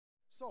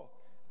So,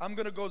 I'm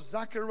going to go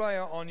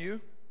Zechariah on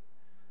you.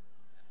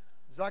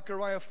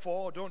 Zechariah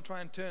 4. Don't try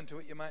and turn to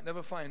it. You might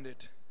never find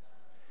it.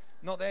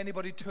 Not that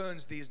anybody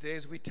turns these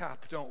days. We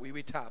tap, don't we?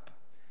 We tap.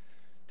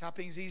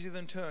 Tapping's easier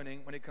than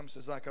turning when it comes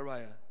to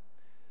Zechariah.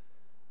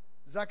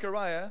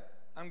 Zechariah,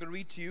 I'm going to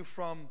read to you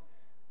from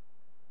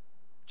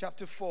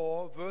chapter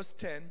 4, verse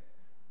 10,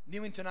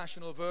 New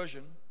International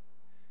Version,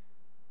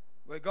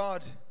 where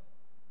God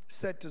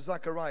said to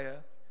Zechariah,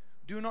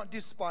 "Do not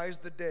despise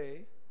the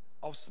day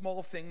of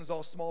small things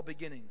or small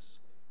beginnings.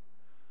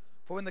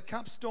 For when the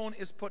capstone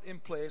is put in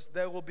place,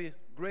 there will be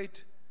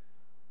great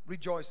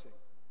rejoicing."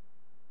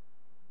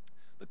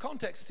 The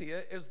context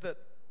here is that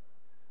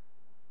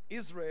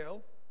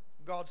Israel,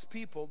 God's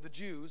people, the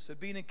Jews, had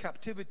been in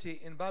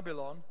captivity in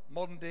Babylon,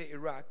 modern-day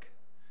Iraq,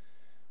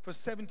 for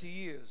 70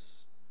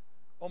 years,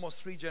 almost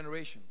 3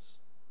 generations.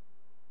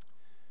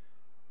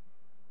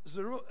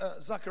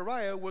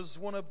 Zechariah was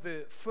one of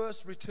the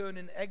first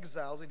returning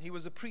exiles, and he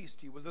was a priest,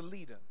 he was a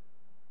leader.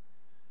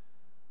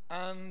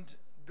 And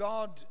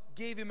God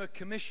gave him a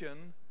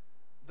commission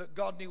that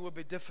God knew would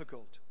be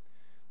difficult.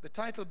 The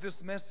title of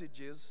this message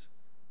is,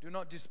 "Do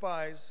not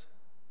despise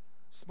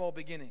small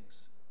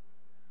beginnings."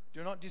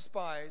 Do not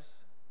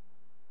despise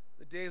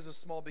the days of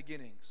small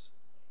beginnings.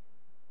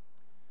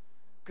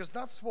 Because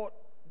that's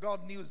what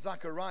God knew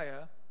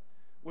Zechariah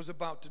was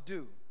about to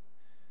do.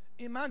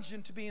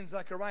 Imagine to be in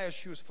Zechariah's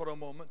shoes for a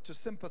moment, to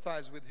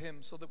sympathize with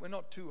him so that we're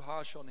not too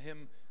harsh on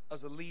him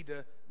as a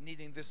leader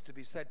needing this to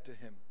be said to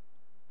him.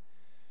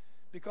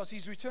 Because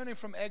he's returning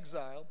from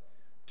exile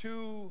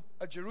to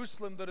a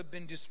Jerusalem that had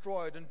been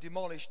destroyed and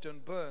demolished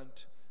and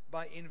burnt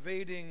by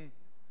invading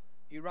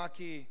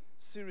Iraqi,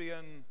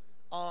 Syrian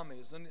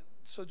armies. And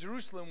so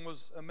Jerusalem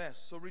was a mess.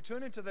 So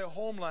returning to their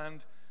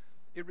homeland,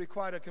 it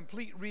required a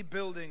complete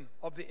rebuilding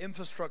of the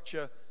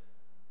infrastructure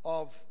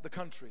of the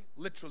country,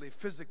 literally,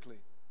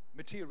 physically,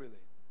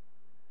 materially.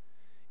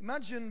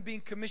 Imagine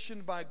being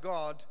commissioned by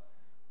God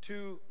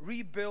to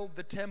rebuild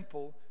the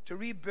temple, to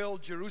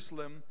rebuild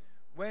Jerusalem,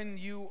 when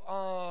you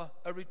are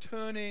a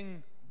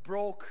returning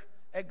broke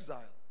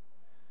exile.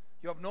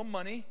 You have no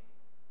money,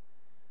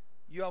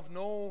 you have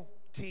no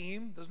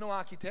team, there's no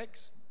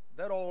architects,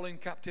 they're all in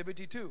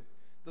captivity too.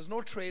 There's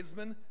no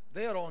tradesmen,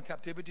 they're all in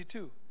captivity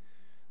too.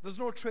 There's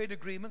no trade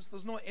agreements,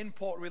 there's no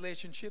import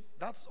relationship,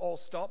 that's all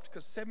stopped,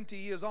 because 70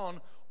 years on,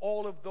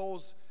 all of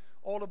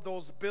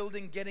those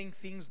building, getting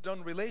things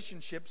done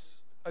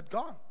relationships had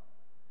gone.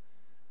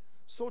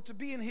 So to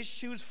be in his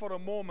shoes for a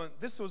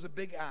moment, this was a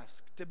big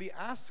ask. To be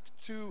asked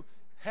to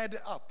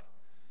head up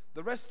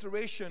the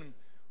restoration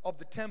of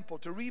the temple,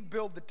 to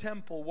rebuild the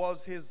temple,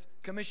 was his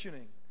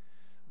commissioning.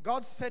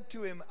 God said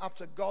to him,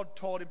 after God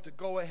taught him to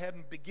go ahead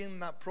and begin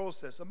that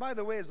process, and by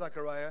the way,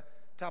 Zechariah,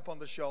 tap on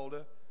the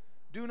shoulder,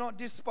 do not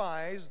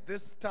despise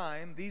this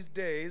time, these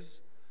days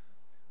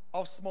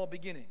of small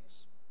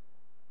beginnings.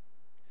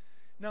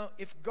 Now,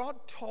 if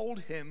God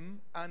told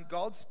him, and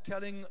God's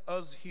telling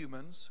us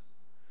humans,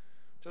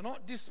 to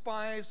not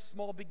despise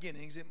small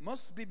beginnings, it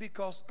must be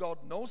because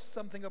God knows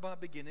something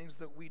about beginnings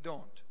that we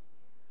don't.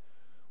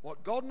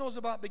 What God knows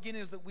about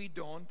beginnings that we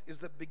don't is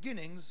that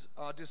beginnings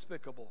are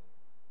despicable.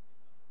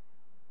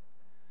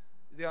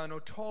 They are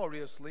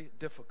notoriously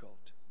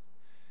difficult.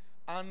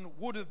 And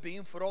would have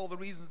been, for all the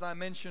reasons I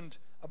mentioned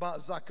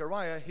about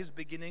Zechariah, his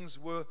beginnings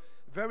were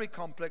very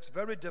complex,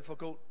 very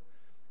difficult,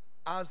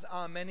 as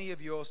are many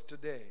of yours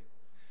today.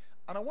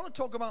 And I want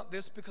to talk about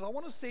this because I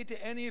want to say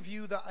to any of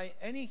you that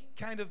any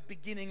kind of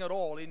beginning at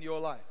all in your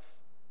life.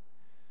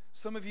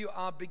 Some of you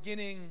are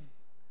beginning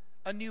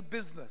a new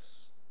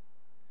business.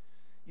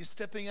 You're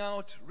stepping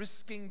out,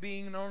 risking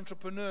being an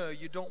entrepreneur.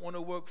 You don't want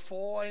to work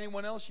for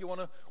anyone else. You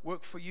want to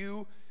work for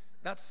you.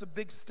 That's a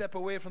big step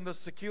away from the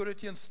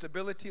security and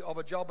stability of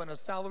a job and a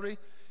salary.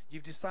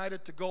 You've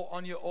decided to go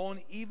on your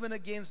own, even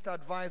against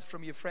advice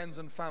from your friends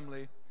and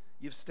family.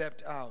 You've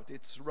stepped out.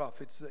 It's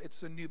rough.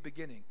 It's a new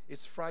beginning.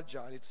 It's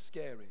fragile. It's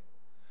scary.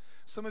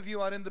 Some of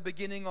you are in the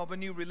beginning of a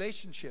new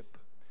relationship,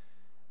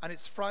 and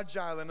it's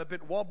fragile and a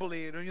bit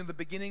wobbly. You're in the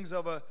beginnings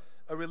of a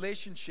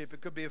relationship. It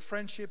could be a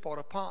friendship or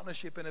a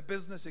partnership in a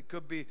business. It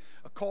could be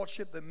a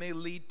courtship that may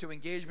lead to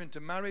engagement,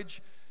 to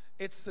marriage.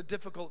 It's a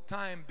difficult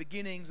time.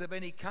 Beginnings of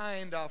any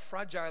kind are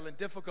fragile and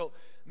difficult.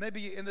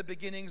 Maybe you're in the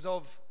beginnings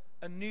of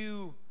a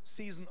new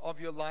season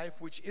of your life,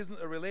 which isn't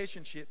a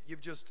relationship.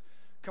 You've just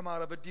come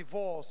out of a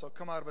divorce or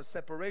come out of a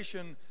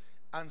separation,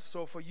 and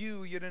so for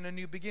you, you're in a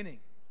new beginning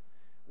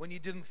when you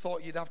didn't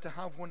thought you'd have to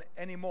have one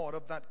anymore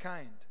of that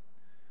kind.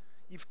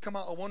 You've come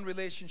out of one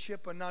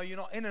relationship and now you're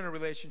not in a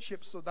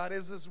relationship, so that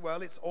is as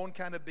well its own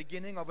kind of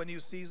beginning of a new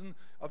season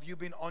of you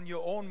being on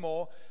your own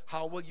more.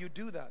 How will you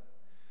do that?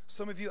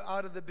 Some of you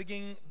are at the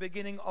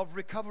beginning of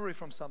recovery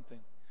from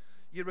something.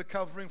 You're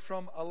recovering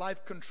from a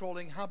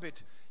life-controlling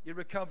habit. You're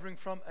recovering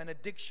from an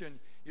addiction.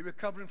 You're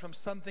recovering from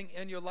something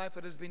in your life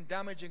that has been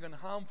damaging and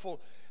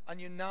harmful.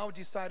 And you now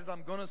decided,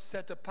 I'm going to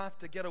set a path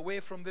to get away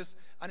from this.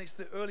 And it's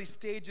the early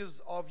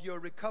stages of your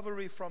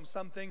recovery from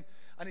something.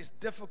 And it's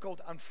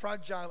difficult and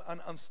fragile and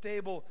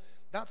unstable.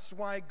 That's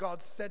why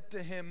God said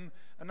to him,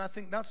 and I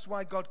think that's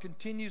why God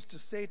continues to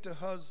say to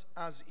us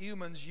as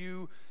humans,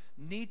 you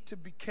need to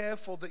be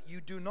careful that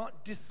you do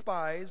not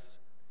despise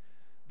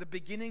the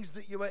beginnings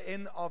that you are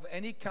in of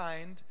any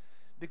kind,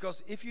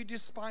 because if you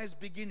despise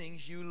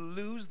beginnings, you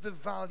lose the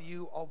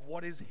value of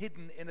what is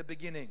hidden in a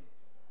beginning.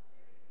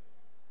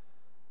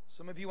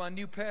 Some of you are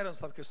new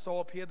parents, like I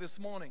saw up here this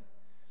morning.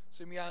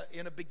 Some of you are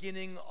in a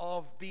beginning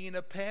of being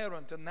a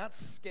parent, and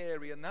that's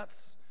scary, and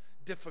that's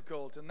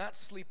difficult, and that's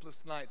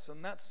sleepless nights,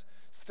 and that's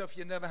stuff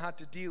you never had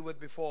to deal with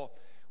before.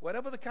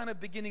 Whatever the kind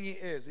of beginning it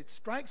is, it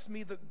strikes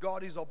me that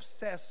God is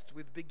obsessed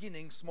with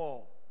beginning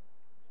small.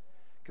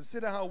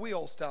 Consider how we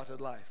all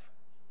started life.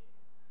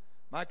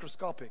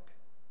 Microscopic.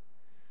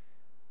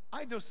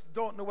 I just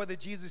don't know whether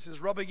Jesus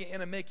is rubbing it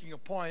in and making a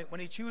point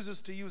when he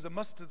chooses to use a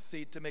mustard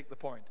seed to make the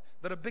point.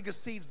 There are bigger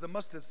seeds than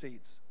mustard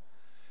seeds.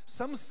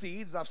 Some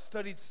seeds, I've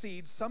studied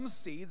seeds, some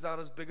seeds are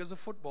as big as a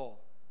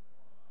football.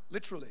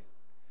 Literally.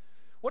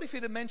 What if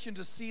he'd have mentioned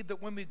a seed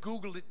that when we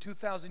Googled it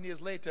 2,000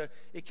 years later,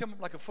 it came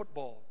up like a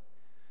football?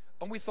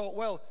 And we thought,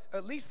 well,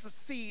 at least the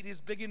seed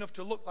is big enough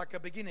to look like a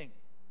beginning.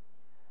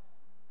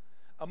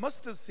 A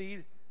mustard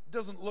seed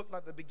doesn't look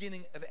like the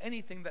beginning of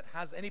anything that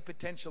has any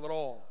potential at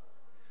all.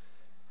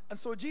 And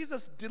so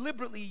Jesus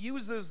deliberately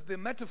uses the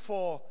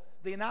metaphor,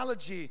 the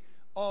analogy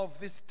of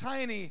this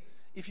tiny,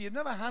 if you've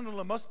never handled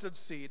a mustard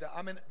seed,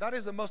 I mean, that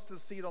is a mustard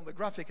seed on the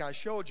graphic I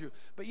showed you,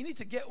 but you need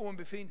to get one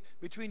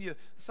between your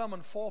thumb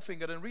and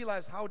forefinger and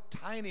realize how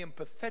tiny and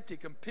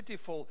pathetic and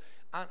pitiful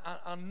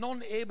and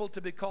non-able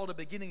to be called a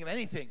beginning of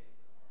anything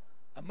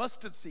a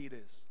mustard seed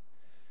is.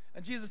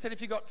 And Jesus said,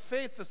 if you got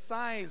faith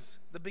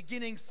the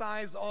beginning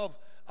size of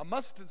a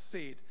mustard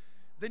seed,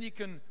 then you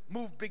can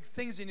move big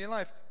things in your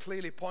life,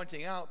 clearly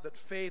pointing out that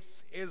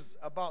faith is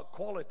about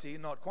quality,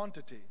 not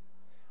quantity,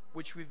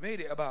 which we've made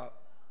it about.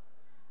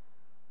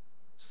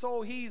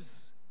 So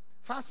he's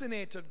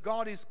fascinated.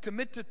 God is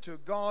committed to.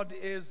 God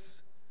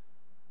is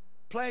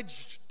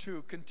pledged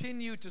to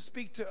continue to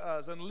speak to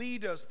us and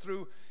lead us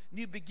through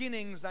new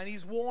beginnings, and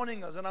he's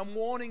warning us. And I'm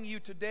warning you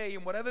today,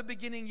 in whatever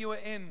beginning you are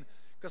in,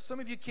 because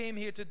some of you came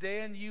here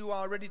today and you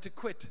are ready to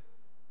quit.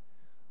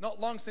 Not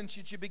long since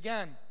you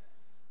began,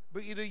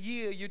 but you're a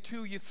year, you're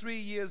 2, you're 3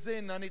 years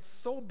in, and it's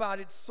so bad,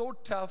 it's so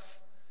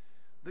tough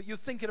that you're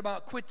thinking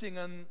about quitting.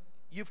 And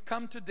you've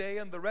come today,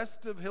 and the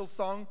rest of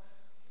Hillsong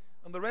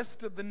and the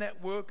rest of the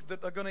network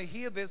that are going to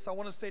hear this, I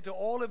want to say to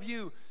all of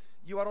you,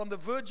 you are on the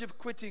verge of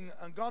quitting,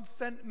 and God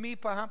sent me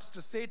perhaps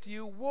to say to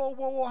you,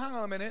 whoa, hang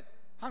on a minute,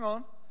 hang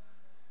on.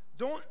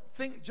 Don't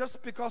think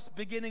just because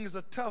beginnings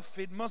are tough,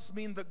 it must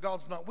mean that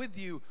God's not with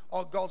you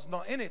or God's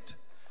not in it.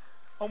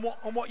 And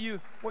what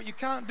you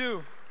can't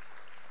do.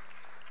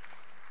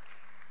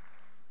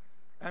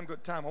 I haven't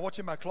got time. I'm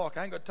watching my clock.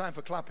 I ain't got time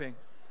for clapping.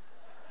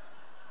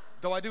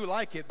 Though I do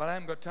like it, but I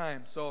haven't got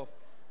time. So,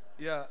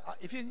 yeah,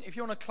 if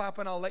you want to clap,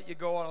 and I'll let you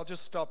go, or I'll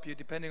just stop you,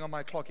 depending on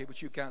my clock here,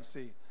 which you can't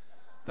see.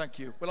 Thank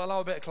you. We'll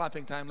allow a bit of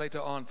clapping time later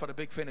on for the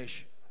big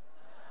finish.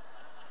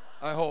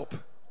 I hope.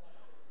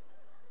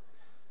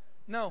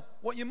 Now,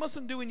 what you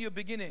mustn't do in your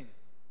beginning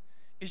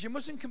is you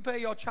mustn't compare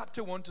your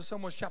chapter 1 to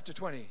someone's chapter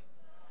 20.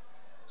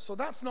 So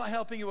that's not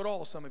helping you at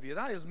all, some of you.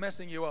 That is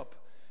messing you up.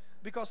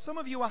 Because some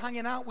of you are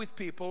hanging out with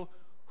people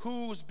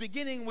whose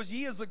beginning was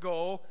years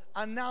ago,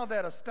 and now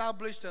they're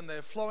established and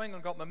they're flowing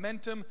and got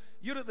momentum.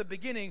 You're at the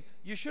beginning.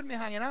 You shouldn't be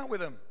hanging out with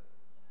them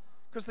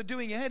because they're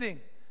doing your heading.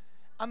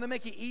 And they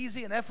make it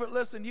easy and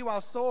effortless, and you are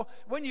so,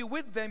 when you're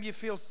with them, you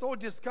feel so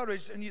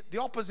discouraged, and the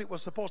opposite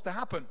was supposed to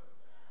happen.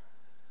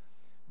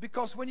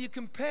 Because when you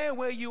compare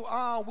where you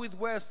are with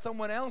where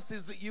someone else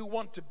is that you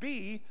want to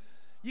be,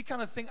 you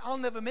kind of think, I'll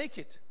never make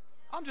it.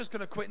 I'm just going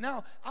to quit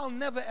now. I'll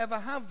never ever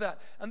have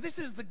that. And this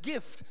is the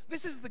gift.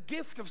 This is the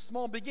gift of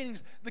small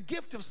beginnings. The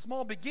gift of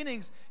small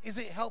beginnings is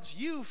it helps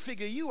you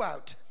figure you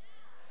out.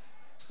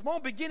 Small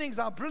beginnings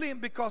are brilliant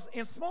because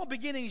in small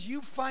beginnings you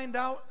find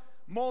out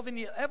more than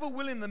you ever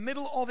will in the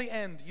middle or the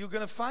end. You're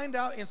going to find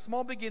out in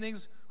small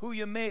beginnings who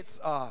your mates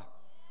are,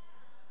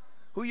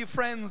 who your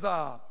friends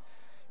are.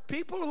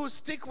 People who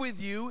stick with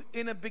you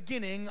in a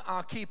beginning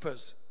are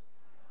keepers.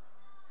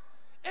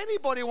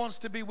 Anybody wants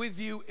to be with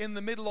you in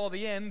the middle or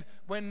the end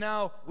when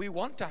now we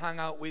want to hang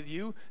out with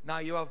you. Now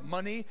you have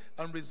money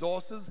and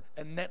resources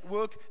and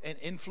network and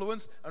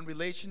influence and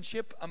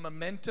relationship and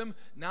momentum.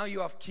 Now you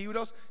have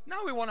kudos. Now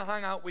we want to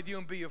hang out with you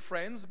and be your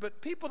friends.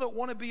 But people that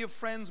want to be your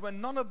friends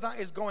when none of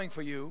that is going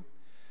for you,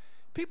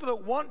 people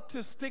that want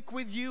to stick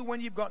with you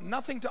when you've got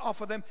nothing to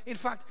offer them, in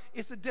fact,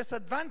 it's a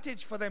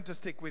disadvantage for them to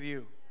stick with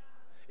you.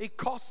 It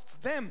costs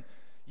them.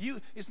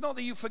 It's not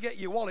that you forget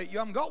your wallet, you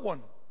haven't got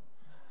one.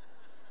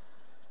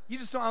 You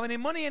just don't have any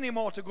money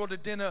anymore to go to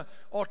dinner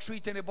or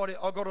treat anybody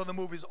or go to the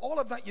movies. All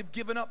of that you've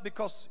given up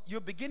because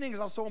your beginnings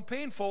are so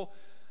painful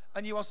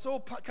and you are so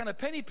kind of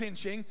penny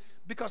pinching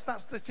because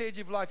that's the stage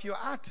of life you're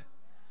at.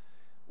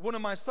 One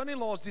of my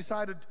son-in-laws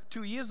decided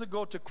 2 years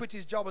ago to quit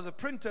his job as a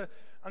printer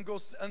and go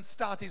and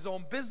start his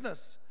own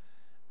business.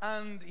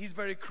 And he's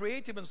very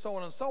creative and so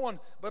on and so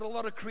on. But a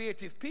lot of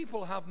creative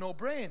people have no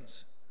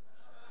brains.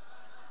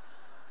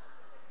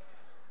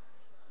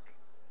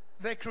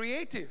 They're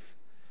creative.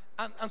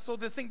 And so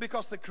they think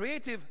because they're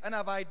creative and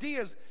have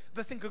ideas,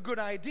 they think a good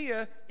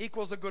idea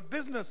equals a good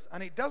business,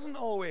 and it doesn't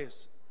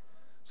always.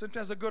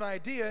 Sometimes a good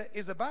idea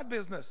is a bad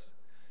business.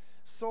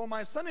 So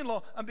my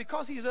son-in-law, and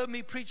because he's heard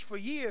me preach for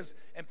years,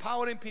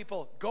 empowering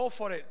people, go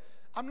for it,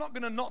 I'm not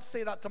going to not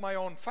say that to my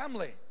own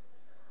family.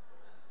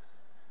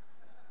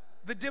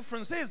 The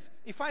difference is,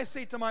 if I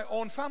say to my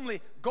own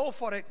family, go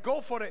for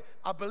it,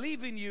 I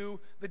believe in you,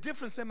 the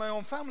difference in my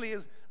own family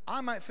is I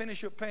might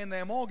finish up paying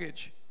their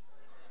mortgage.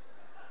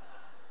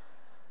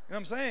 You know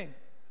what I'm saying?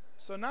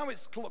 So now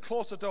it's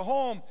closer to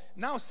home.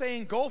 Now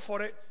saying go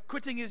for it,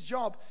 quitting his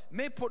job,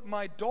 may put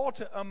my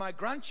daughter and my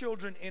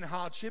grandchildren in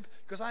hardship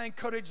because I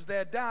encourage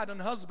their dad and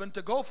husband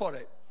to go for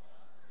it.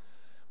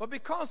 But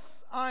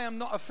because I am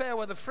not a fair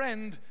weather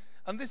friend,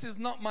 and this is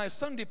not my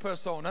Sunday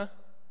persona,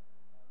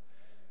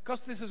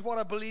 because this is what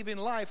I believe in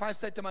life, I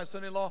said to my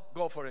son-in-law,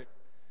 go for it.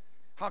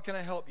 How can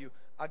I help you?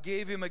 I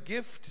gave him a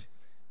gift.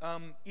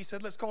 He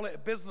said, let's call it a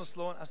business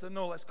loan. I said,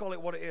 no, let's call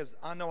it what it is.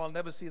 I know I'll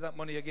never see that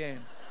money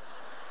again.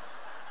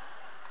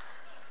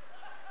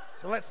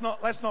 So let's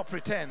not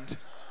pretend.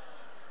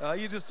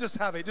 You just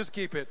have it, just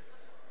keep it.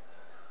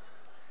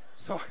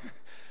 So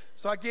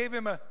I gave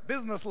him a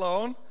business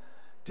loan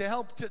to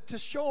help to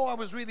show I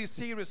was really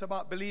serious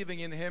about believing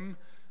in him.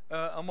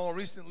 And more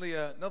recently,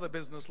 another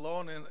business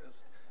loan, and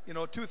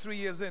 2-3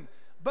 years in.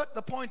 But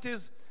the point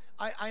is,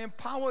 I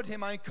empowered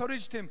him, I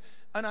encouraged him,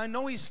 and I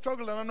know he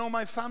struggled, and I know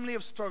my family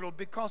have struggled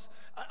because,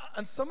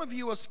 and some of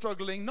you are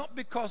struggling not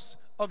because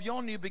of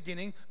your new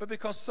beginning, but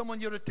because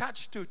someone you're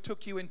attached to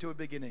took you into a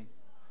beginning.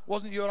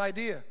 Wasn't your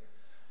idea.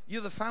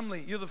 You're the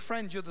family, you're the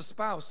friend, you're the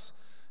spouse.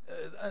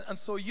 And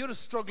so you're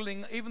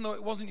struggling, even though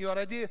it wasn't your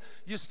idea,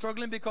 you're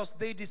struggling because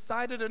they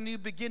decided a new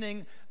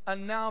beginning,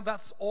 and now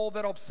that's all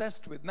they're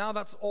obsessed with. Now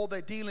that's all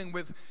they're dealing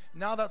with.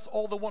 Now that's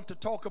all they want to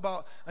talk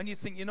about. And you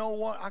think, you know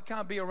what, I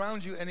can't be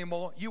around you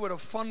anymore. You were a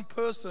fun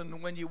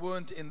person when you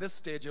weren't in this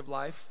stage of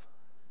life.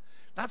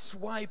 That's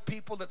why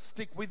people that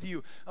stick with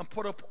you and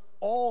put up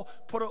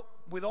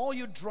with all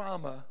your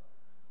drama,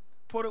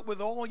 put up with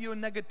all your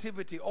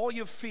negativity, all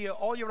your fear,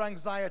 all your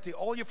anxiety,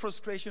 all your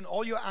frustration,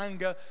 all your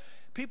anger,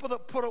 people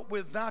that put up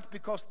with that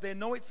because they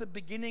know it's a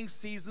beginning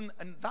season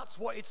and that's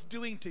what it's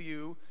doing to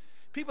you.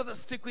 People that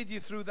stick with you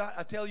through that,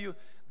 I tell you,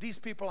 these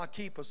people are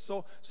keepers.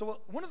 So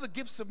one of the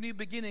gifts of new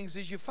beginnings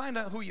is you find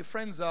out who your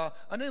friends are,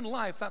 and in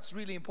life that's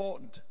really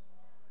important.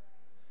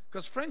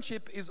 Because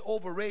friendship is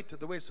overrated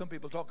the way some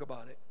people talk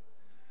about it.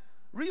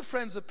 Real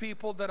friends are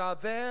people that are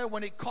there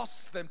when it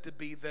costs them to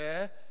be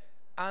there,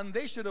 and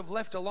they should have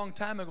left a long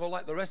time ago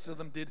like the rest of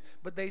them did,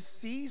 but they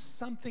see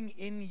something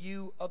in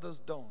you others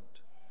don't.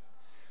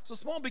 So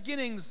small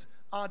beginnings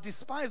are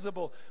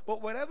despisable,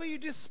 but whatever you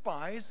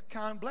despise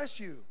can't bless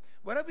you.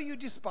 Whatever you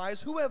despise,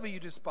 whoever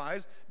you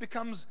despise,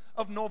 becomes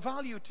of no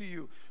value to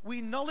you. We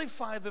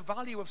nullify the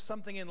value of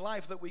something in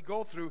life that we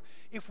go through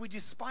if we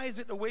despise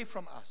it away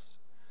from us.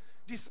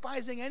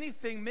 Despising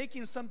anything,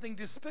 making something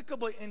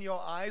despicable in your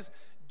eyes,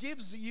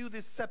 gives you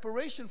this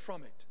separation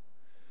from it.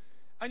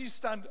 And you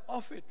stand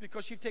off it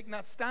because you've taken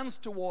that stance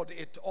toward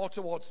it or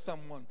towards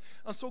someone.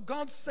 And so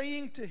God's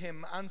saying to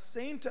him and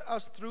saying to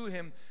us through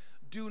him,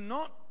 do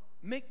not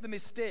make the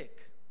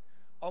mistake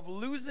of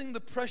losing the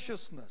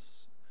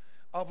preciousness,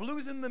 of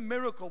losing the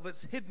miracle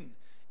that's hidden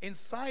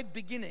inside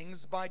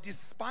beginnings by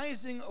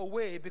despising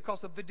away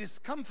because of the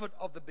discomfort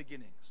of the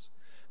beginnings,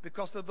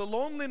 because of the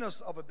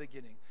loneliness of a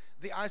beginning,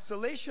 the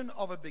isolation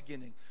of a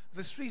beginning,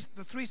 the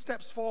three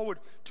steps forward,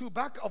 2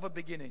 back of a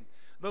beginning,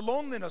 the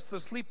loneliness, the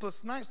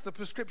sleepless nights, the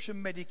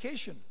prescription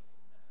medication,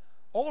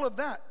 all of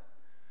that.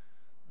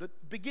 The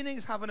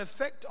beginnings have an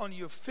effect on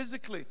you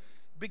physically.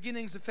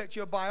 Beginnings affect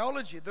your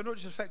biology. They don't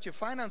just affect your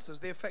finances,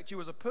 they affect you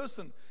as a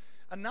person.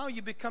 And now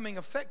you're becoming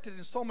affected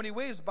in so many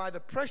ways by the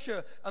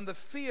pressure and the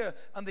fear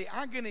and the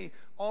agony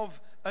of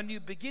a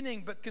new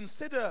beginning. But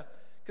consider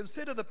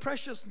the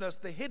preciousness,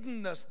 the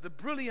hiddenness, the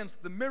brilliance,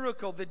 the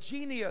miracle, the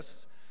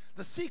genius,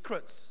 the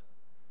secrets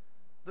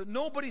that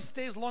nobody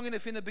stays long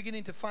enough in the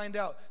beginning to find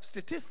out.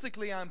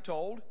 Statistically, I'm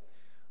told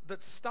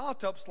that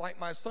startups like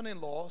my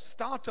son-in-law,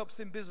 startups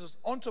in business,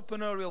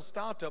 entrepreneurial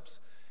startups,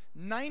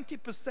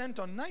 90%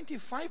 or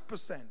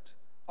 95%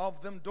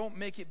 of them don't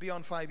make it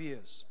beyond 5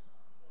 years.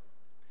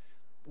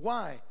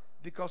 Why?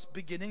 Because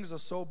beginnings are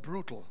so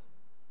brutal.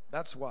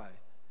 That's why.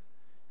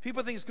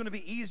 People think it's going to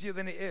be easier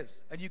than it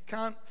is, and you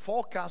can't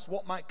forecast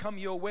what might come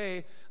your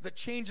way that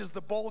changes the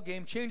ball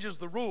game, changes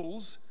the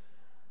rules,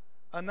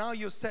 and now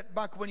you're set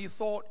back when you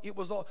thought it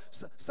was all.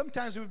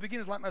 Sometimes with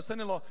beginnings like my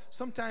son-in-law,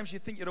 sometimes you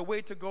think you're a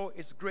way to go,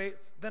 it's great,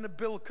 then a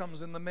bill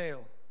comes in the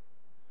mail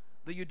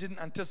that you didn't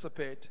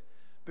anticipate,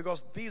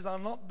 because these are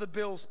not the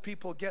bills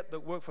people get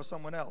that work for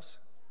someone else.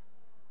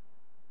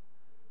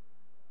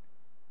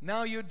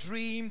 Now your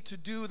dream to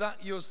do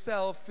that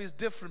yourself is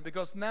different,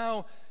 because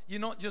now you're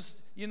not just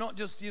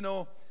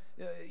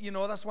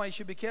that's why you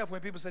should be careful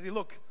when people say, hey,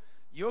 look,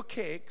 your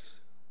cakes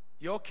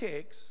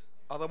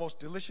are the most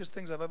delicious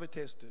things I've ever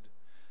tasted.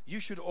 You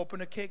should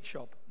open a cake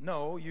shop.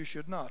 No, you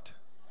should not.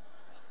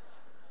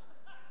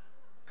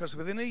 Because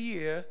within a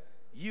year,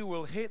 you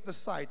will hate the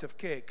sight of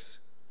cakes.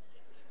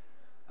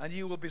 And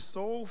you will be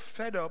so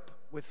fed up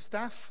with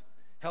staff,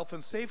 health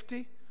and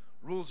safety,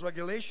 rules,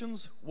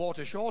 regulations,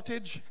 water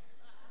shortage.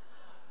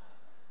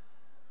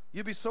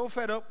 You'll be so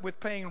fed up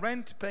with paying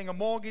rent, paying a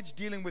mortgage,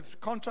 dealing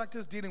with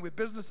contractors, dealing with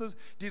businesses,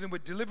 dealing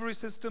with delivery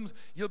systems.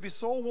 You'll be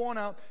so worn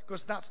out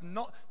because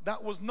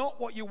that was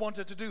not what you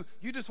wanted to do.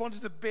 You just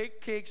wanted to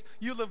bake cakes.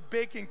 You love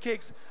baking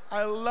cakes.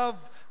 I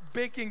love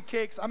baking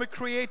cakes. I'm a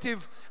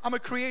creative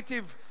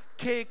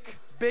cake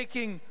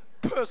baking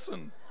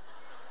person.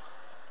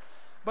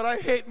 But I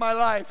hate my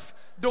life.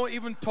 Don't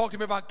even talk to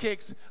me about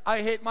cakes.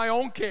 I hate my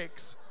own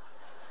cakes.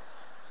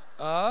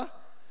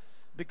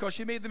 Because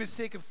you made the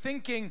mistake of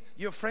thinking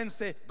your friends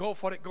say, go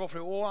for it, go for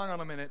it. Oh, hang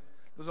on a minute.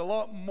 There's a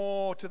lot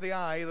more to the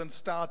eye than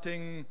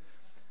starting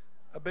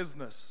a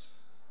business.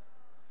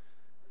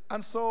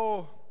 And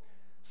so,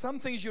 some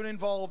things you're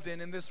involved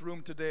in this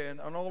room today and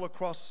all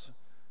across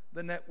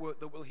the network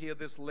that will hear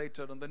this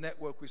later and the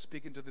network we're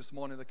speaking to this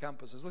morning, the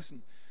campuses.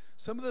 Listen,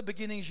 some of the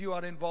beginnings you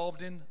are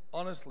involved in,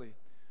 honestly,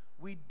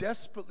 we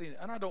desperately,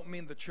 and I don't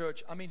mean the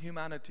church, I mean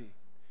humanity.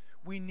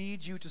 We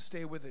need you to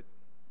stay with it.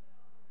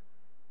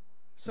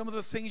 Some of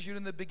the things you're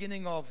in the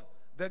beginning of,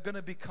 they're going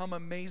to become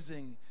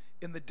amazing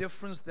in the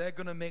difference they're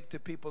going to make to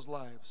people's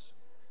lives.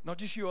 Not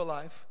just your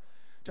life,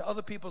 to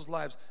other people's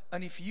lives.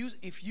 And if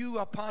you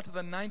are part of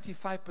the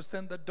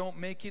 95% that don't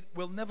make it,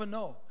 we'll never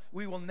know.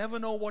 We will never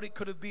know what it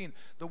could have been.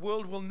 The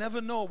world will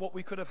never know what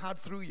we could have had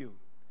through you.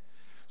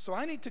 So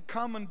I need to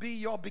come and be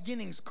your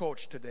beginnings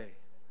coach today.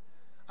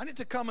 I need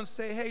to come and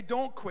say, hey,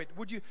 don't quit.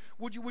 Would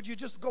you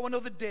just go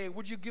another day?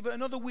 Would you give it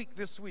another week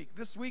this week?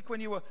 This week when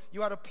you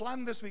had a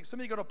plan this week. Some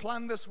of you got a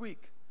plan this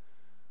week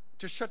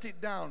to shut it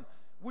down.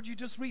 Would you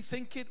just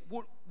rethink it?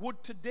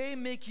 Would today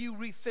make you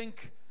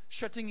rethink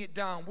shutting it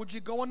down? Would you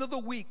go another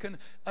week and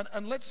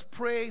let's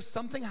pray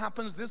something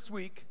happens this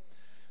week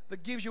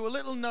that gives you a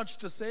little nudge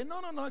to say,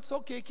 no, it's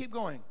okay, keep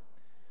going.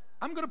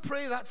 I'm going to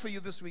pray that for you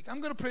this week.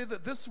 I'm going to pray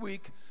that this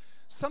week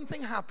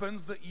something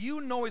happens that you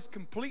know is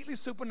completely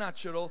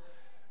supernatural.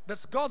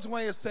 That's God's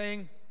way of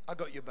saying, I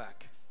got your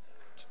back.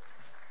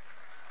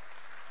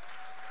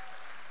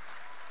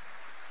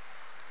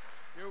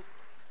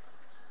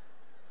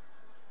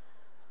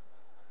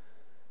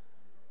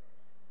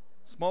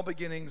 Small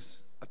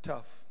beginnings are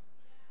tough.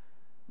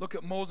 Look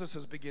at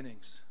Moses'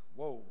 beginnings.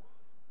 Whoa.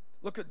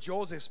 Look at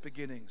Joseph's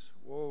beginnings.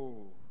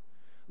 Whoa.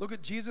 Look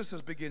at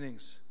Jesus'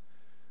 beginnings.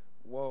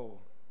 Whoa.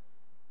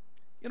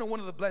 You know,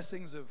 one of the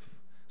blessings of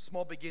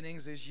small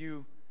beginnings is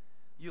you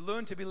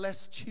learn to be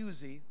less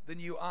choosy than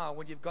you are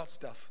when you've got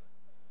stuff.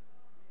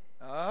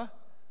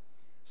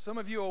 Some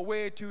of you are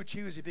way too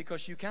choosy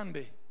because you can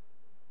be.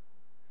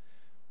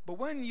 But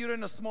when you're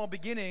in a small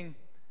beginning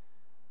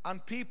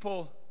and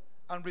people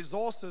and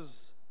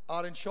resources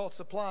are in short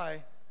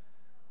supply,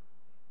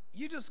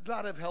 you're just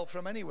glad of help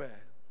from anywhere.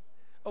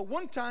 At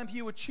one time,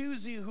 you were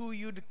choosy who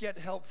you'd get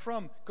help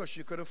from because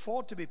you could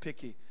afford to be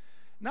picky.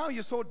 Now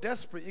you're so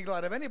desperate, you're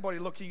glad of anybody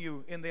looking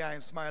you in the eye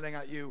and smiling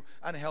at you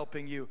and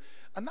helping you.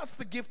 And that's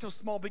the gift of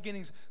small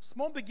beginnings.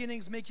 Small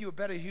beginnings make you a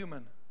better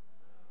human.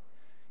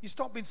 You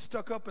stop being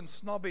stuck up and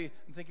snobby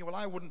and thinking, well,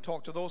 I wouldn't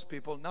talk to those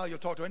people. Now you'll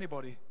talk to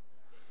anybody.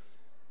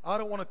 I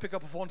don't want to pick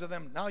up a phone to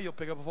them. Now you'll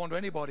pick up a phone to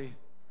anybody.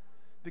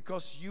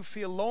 Because you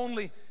feel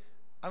lonely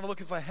and are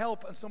looking for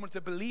help and someone to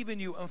believe in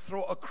you and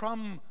throw a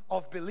crumb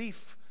of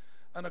belief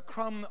and a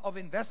crumb of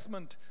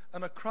investment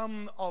and a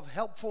crumb of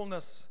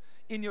helpfulness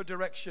in your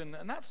direction.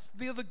 And that's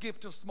the other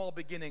gift of small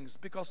beginnings,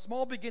 because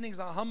small beginnings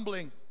are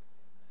humbling.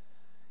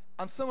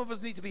 And some of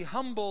us need to be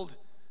humbled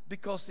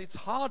because it's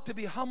hard to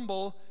be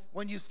humble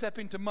when you step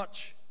into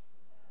much.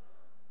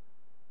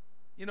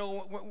 You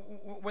know,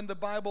 when the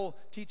Bible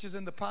teaches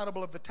in the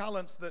parable of the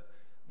talents that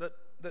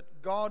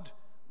God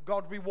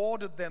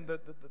rewarded them,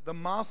 the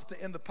master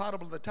in the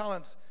parable of the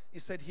talents, he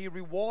said he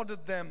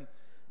rewarded them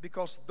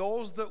because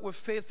those that were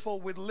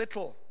faithful with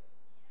little,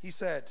 he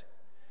said,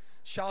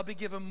 shall be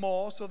given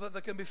more so that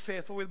they can be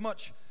faithful with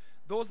much.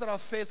 Those that are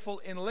faithful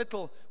in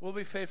little will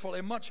be faithful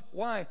in much.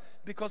 Why?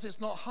 Because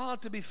it's not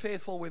hard to be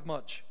faithful with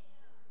much.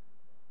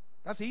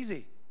 That's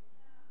easy.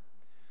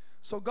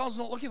 So God's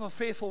not looking for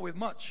faithful with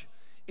much.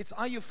 It's,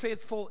 are you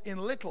faithful in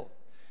little?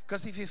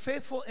 Because if you're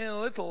faithful in a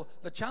little,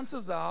 the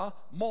chances are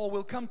more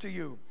will come to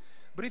you.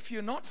 But if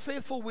you're not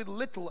faithful with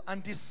little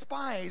and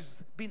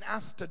despise being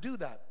asked to do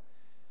that,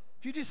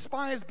 if you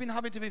despise being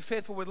having to be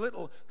faithful with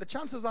little, the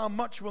chances are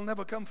much will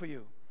never come for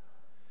you.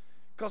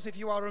 Because if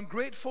you are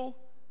ungrateful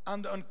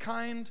and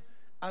unkind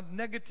and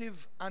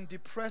negative and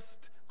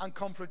depressed and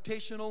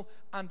confrontational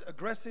and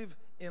aggressive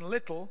in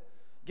little,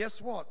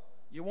 guess what?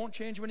 You won't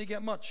change when you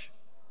get much.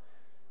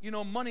 You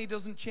know, money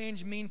doesn't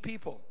change mean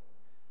people.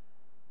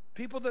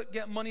 People that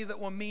get money that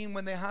were mean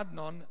when they had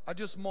none are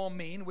just more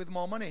mean with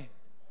more money.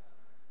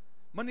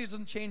 Money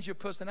doesn't change your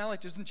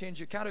personality, doesn't change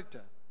your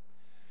character.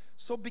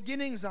 So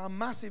beginnings are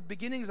massive,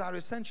 beginnings are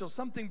essential.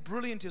 Something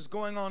brilliant is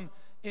going on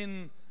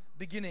in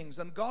beginnings,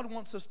 and God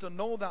wants us to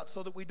know that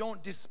so that we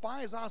don't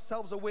despise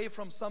ourselves away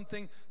from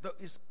something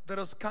that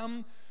has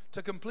come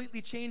to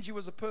completely change you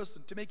as a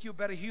person, to make you a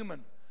better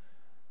human.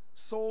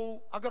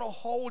 So I got to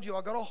hold you.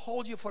 I got to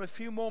hold you for a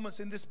few moments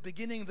in this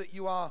beginning that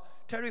you are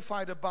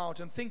terrified about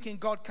and thinking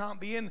God can't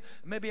be in.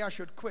 Maybe I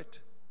should quit.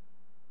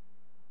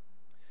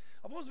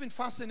 I've always been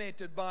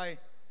fascinated by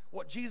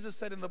what Jesus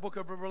said in the book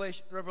of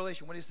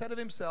Revelation when he said of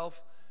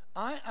himself,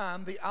 I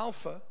am the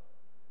Alpha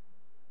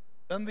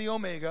and the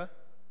Omega.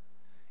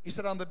 He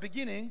said, I'm the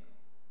beginning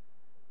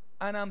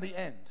and I'm the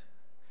end.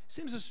 It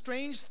seems a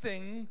strange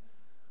thing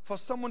for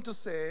someone to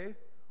say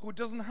who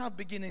doesn't have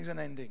beginnings and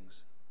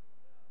endings.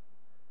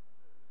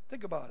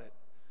 Think about it.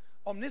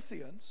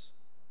 Omniscience,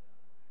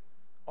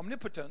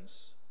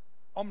 omnipotence,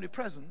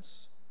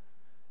 omnipresence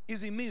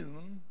is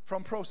immune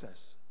from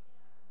process.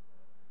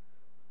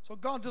 So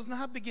God doesn't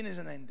have beginnings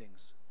and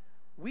endings.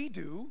 We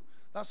do.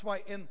 That's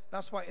why in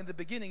the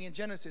beginning in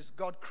Genesis,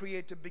 God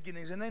created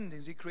beginnings and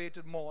endings. He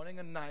created morning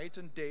and night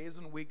and days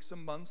and weeks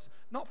and months,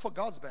 not for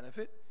God's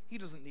benefit. He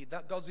doesn't need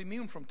that. God's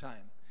immune from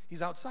time.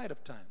 He's outside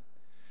of time.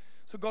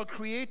 So God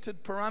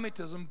created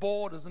parameters and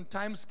borders and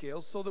time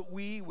scales so that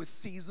we, with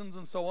seasons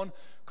and so on,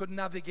 could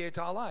navigate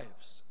our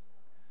lives.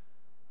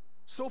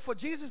 So for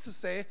Jesus to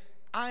say,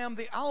 I am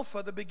the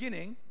Alpha, the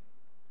beginning,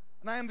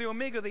 and I am the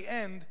Omega, the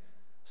end,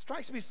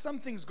 strikes me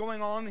something's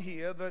going on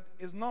here that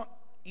is not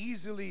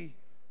easily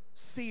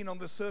seen on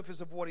the surface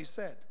of what he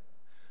said.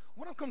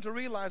 What I've come to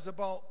realize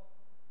about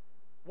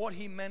what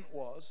he meant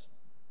was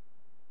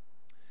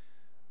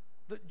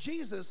that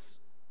Jesus,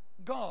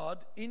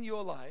 God in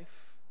your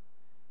life,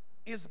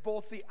 is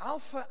both the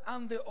Alpha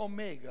and the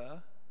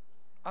Omega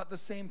at the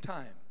same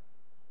time.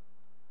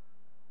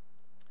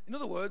 In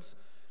other words,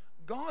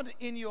 God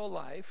in your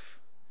life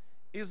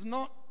is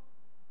not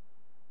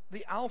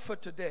the Alpha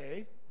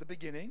today, the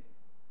beginning.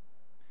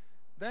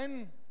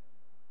 Then,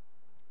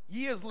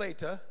 years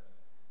later,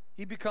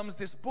 he becomes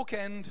this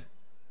bookend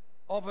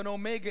of an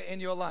Omega in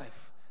your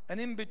life. And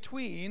in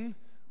between,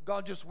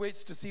 God just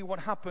waits to see what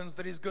happens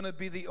that he's going to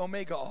be the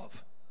Omega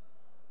of.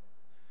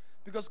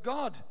 Because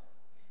God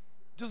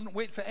doesn't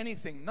wait for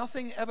anything.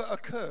 Nothing ever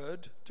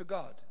occurred to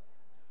God.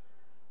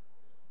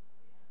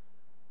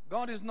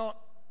 God is not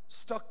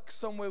stuck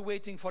somewhere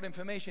waiting for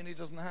information he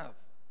doesn't have.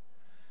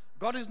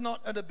 God is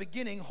not at a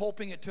beginning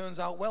hoping it turns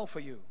out well for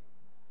you.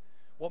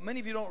 What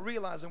many of you don't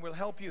realize, and will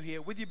help you here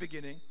with your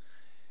beginning,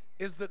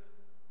 is that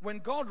when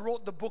God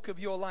wrote the book of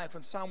your life,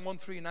 and Psalm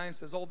 139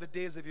 says all the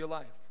days of your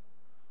life,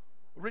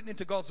 written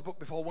into God's book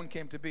before one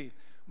came to be.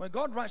 When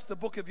God writes the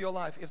book of your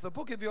life, if the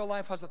book of your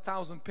life has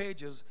 1,000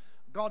 pages,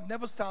 God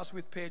never starts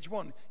with page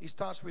 1. He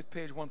starts with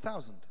page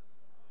 1,000.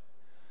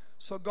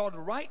 So God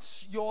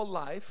writes your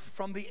life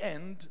from the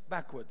end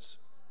backwards.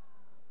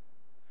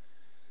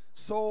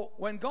 So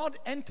when God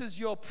enters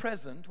your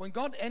present, when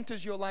God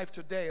enters your life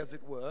today, as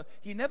it were,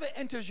 he never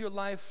enters your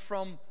life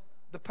from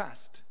the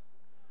past.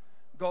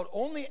 God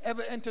only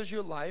ever enters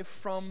your life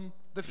from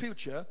the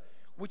future,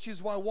 which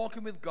is why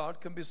walking with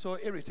God can be so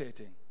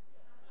irritating.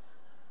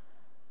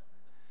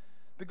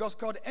 Because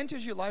God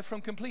enters your life from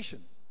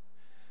completion.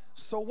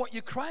 So what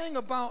you're crying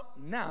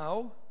about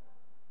now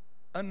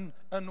and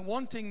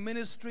wanting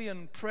ministry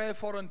and prayer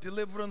for and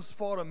deliverance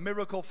for a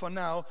miracle for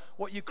now,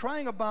 what you're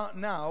crying about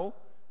now,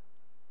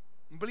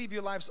 and believe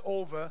your life's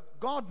over,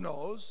 God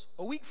knows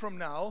a week from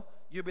now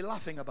you'll be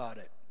laughing about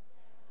it.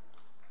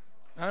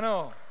 I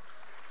know.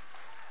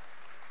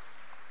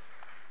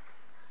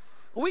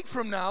 A week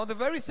from now, the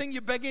very thing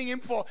you're begging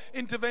him for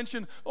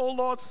intervention, oh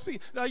Lord,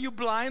 speak. Are you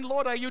blind?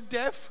 Lord, are you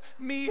deaf?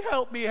 Me,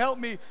 help me, help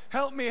me,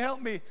 help me,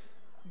 help me.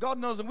 God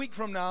knows a week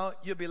from now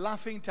you'll be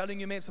laughing, telling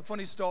your mates a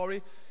funny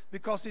story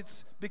because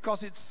it's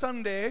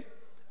Sunday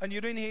and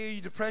you're in here,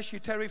 you're depressed, you're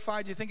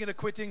terrified, you're thinking of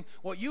quitting.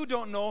 What you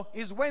don't know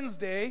is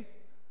Wednesday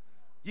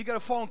you get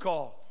a phone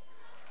call.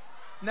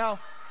 Now,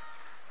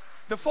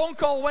 the phone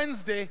call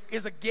Wednesday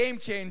is a game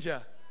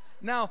changer.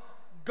 Now,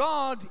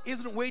 God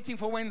isn't waiting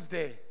for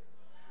Wednesday.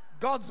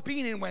 God's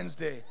been in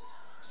Wednesday.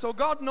 So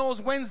God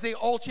knows Wednesday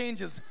all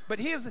changes. But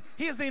here's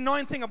the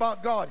annoying thing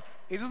about God.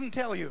 He doesn't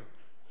tell you.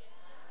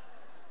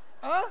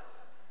 Huh?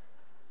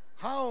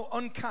 How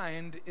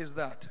unkind is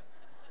that?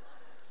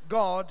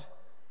 God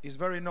is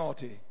very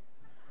naughty.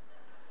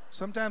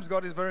 Sometimes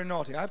God is very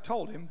naughty. I've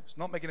told him. It's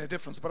not making a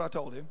difference, but I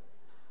told him.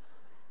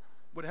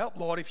 Would help,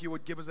 Lord, if you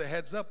would give us a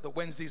heads up that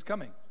Wednesday's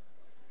coming.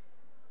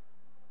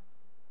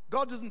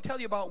 God doesn't tell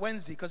you about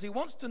Wednesday because he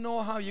wants to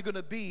know how you're going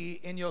to be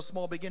in your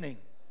small beginning.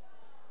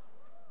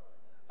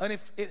 And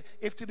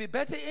if to be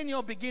better in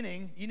your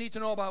beginning, you need to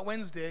know about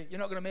Wednesday, you're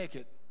not going to make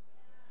it.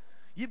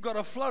 You've got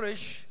to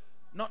flourish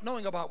not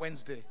knowing about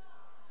Wednesday.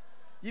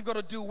 You've got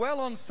to do well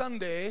on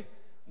Sunday,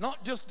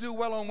 not just do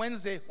well on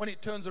Wednesday when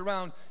it turns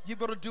around. You've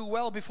got to do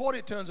well before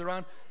it turns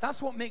around.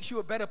 That's what makes you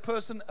a better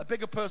person, a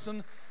bigger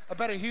person, a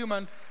better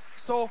human.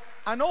 So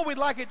I know we'd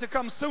like it to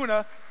come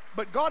sooner,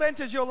 but God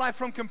enters your life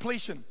from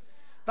completion.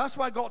 That's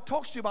why God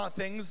talks to you about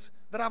things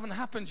that haven't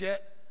happened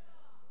yet.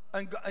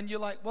 And you're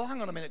like, well,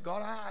 hang on a minute,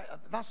 God,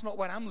 that's not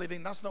where I'm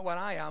living. That's not where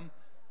I am.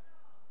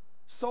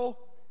 So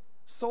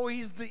he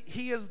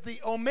is the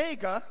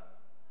Omega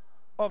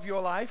of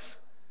your life.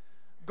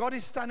 God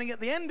is standing at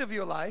the end of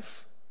your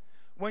life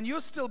when you're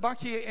still back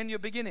here in your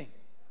beginning.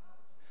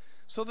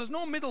 So there's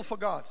no middle for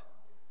God.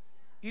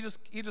 He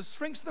just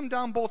shrinks them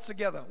down both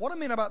together. What I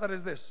mean about that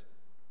is this.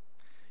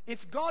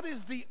 If God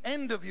is the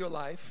end of your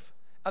life,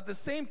 at the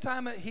same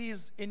time that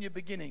He's in your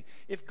beginning,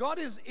 if God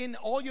is in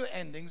all your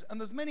endings, and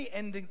there's many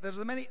endings,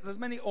 there's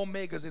many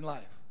omegas in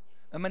life,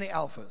 and many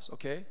alphas,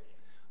 okay?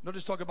 Not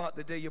just talk about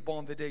the day you're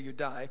born, the day you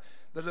die.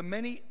 There are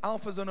many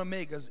alphas and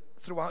omegas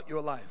throughout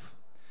your life.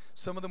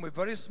 Some of them with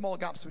very small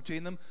gaps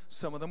between them,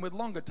 some of them with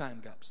longer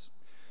time gaps.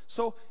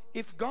 So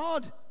if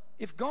God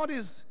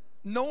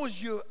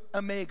knows your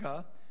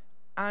omega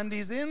and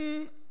is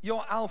in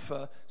your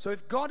alpha, so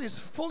if God is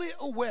fully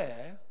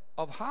aware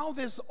of how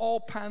this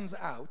all pans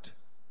out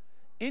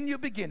in your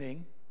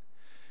beginning,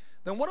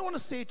 then what I want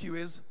to say to you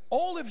is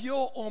all of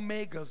your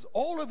omegas,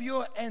 all of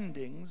your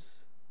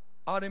endings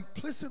are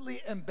implicitly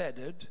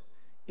embedded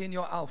in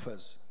your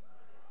alphas.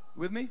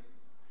 With me?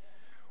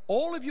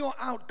 All of your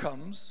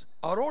outcomes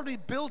are already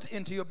built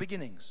into your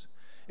beginnings.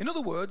 In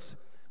other words,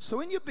 so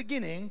in your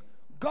beginning,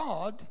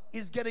 God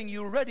is getting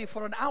you ready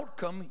for an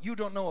outcome you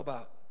don't know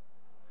about.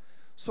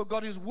 So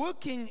God is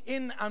working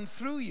in and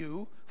through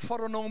you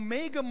for an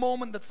omega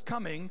moment that's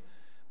coming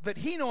that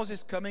He knows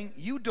is coming,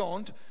 you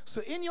don't.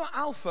 So in your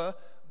alpha,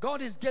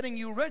 God is getting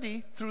you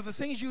ready through the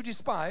things you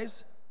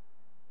despise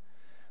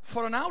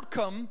for an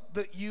outcome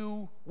that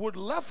you would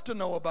love to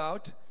know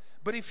about,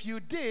 but if you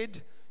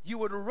did, you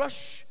would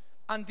rush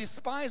and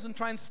despise and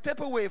try and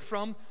step away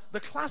from the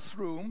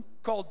classroom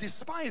called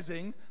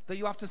despising that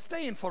you have to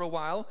stay in for a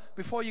while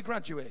before you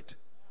graduate.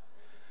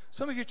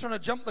 Some of you are trying to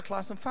jump the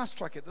class and fast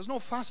track it. There's no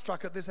fast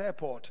track at this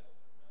airport.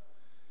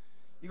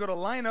 You got to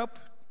line up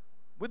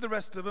with the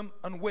rest of them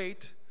and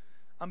wait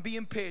and be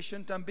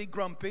impatient and be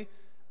grumpy,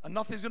 and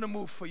nothing's going to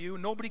move for you.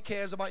 Nobody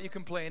cares about you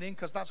complaining,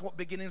 because that's what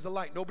beginnings are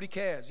like. Nobody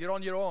cares. You're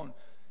on your own.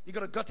 You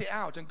got to gut it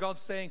out. And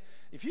God's saying,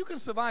 if you can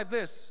survive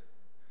this,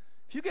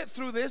 if you get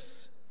through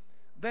this,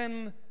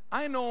 then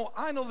I know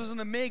there's an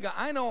omega.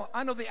 I know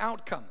the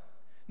outcome.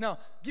 Now,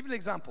 give you an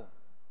example.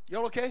 You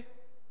all okay?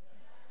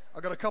 I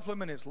got a couple of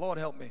minutes. Lord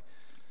help me.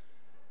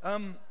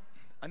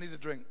 I need a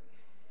drink.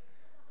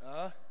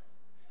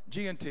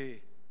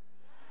 G&T.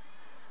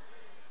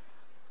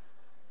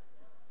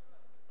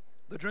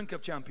 The drink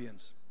of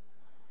champions.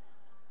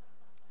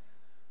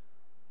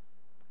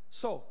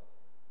 So,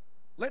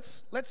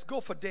 let's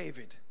go for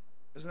David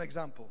as an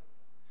example.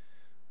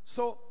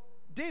 So,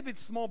 David's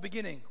small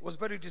beginning was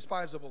very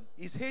despisable.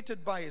 He's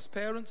hated by his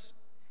parents.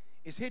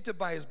 He's hated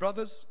by his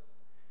brothers.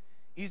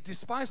 He's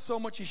despised so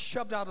much he's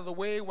shoved out of the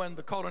way when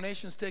the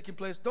coronation's taking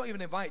place. Don't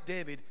even invite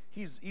David.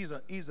 He's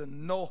a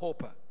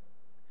no-hoper.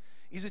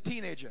 He's a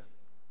teenager.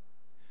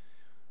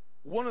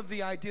 One of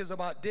the ideas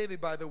about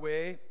David, by the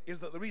way, is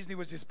that the reason he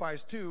was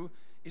despised too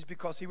is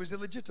because he was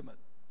illegitimate.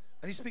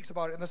 And he speaks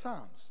about it in the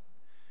Psalms.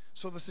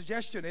 So the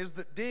suggestion is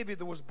that David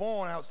that was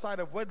born outside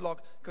of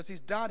wedlock because his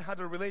dad had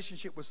a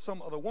relationship with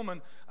some other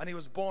woman, and he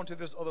was born to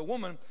this other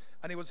woman,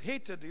 and he was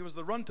hated. He was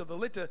the runt of the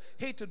litter,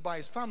 hated by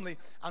his family.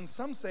 And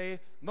some say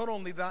not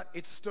only that,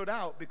 it stood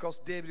out because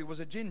David was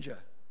a ginger.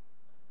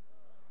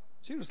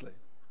 Seriously.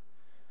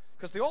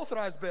 Because the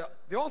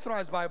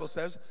authorized Bible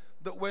says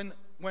that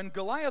when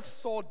Goliath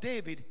saw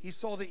David, he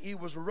saw that he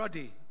was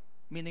ruddy,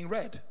 meaning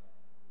red.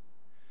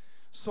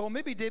 So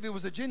maybe David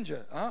was a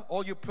ginger. Huh?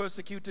 All you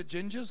persecuted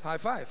gingers, high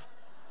five.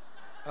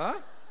 Huh?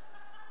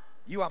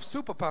 You have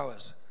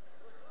superpowers.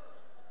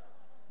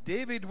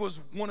 David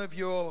was one of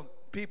your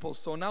people,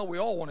 so now we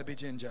all want to be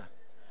ginger.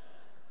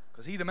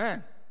 Because he's the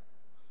man.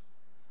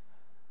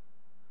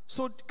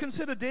 So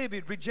consider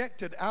David,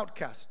 rejected,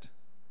 outcast,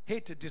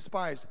 hated,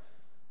 despised.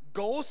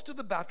 Goes to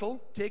the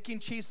battle, taking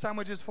cheese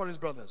sandwiches for his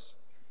brothers.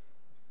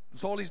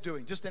 That's all he's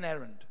doing, just an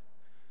errand.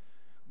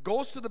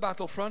 Goes to the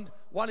battlefront.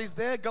 While he's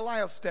there,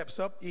 Goliath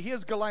steps up. He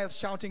hears Goliath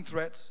shouting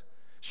threats,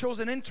 shows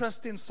an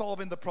interest in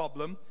solving the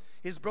problem.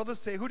 His brothers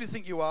say, who do you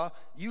think you are?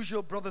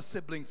 Usual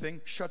brother-sibling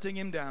thing, shutting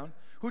him down.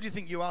 Who do you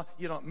think you are?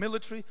 You're not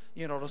military.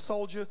 You're not a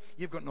soldier.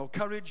 You've got no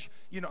courage.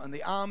 You're not in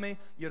the army.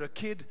 You're a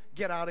kid.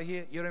 Get out of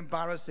here. You're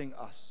embarrassing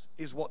us,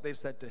 is what they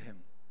said to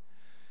him.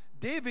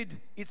 David,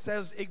 it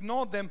says,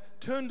 ignored them,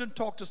 turned and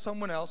talked to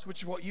someone else,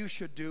 which is what you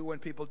should do when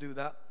people do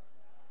that.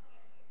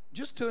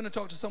 Just turn and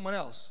talk to someone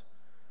else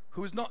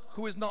who is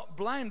not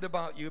blind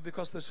about you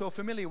because they're so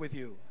familiar with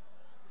you.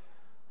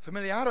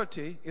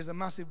 Familiarity is a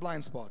massive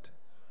blind spot.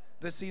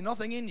 They see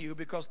nothing in you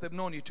because they've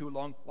known you too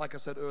long, like I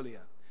said earlier.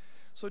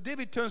 So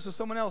David turns to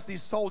someone else,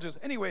 these soldiers.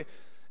 Anyway,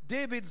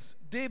 David's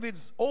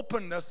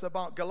openness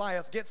about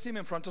Goliath gets him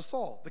in front of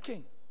Saul, the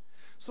king.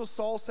 So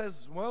Saul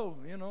says, well,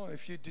 you know,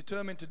 if you're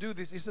determined to do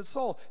this, he said,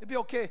 Saul, it'd be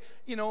okay.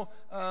 You know,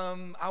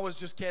 I was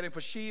just caring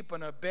for sheep,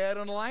 and a bear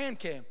and a lion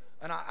came,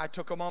 and I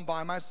took them on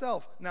by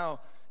myself.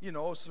 Now, you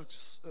know,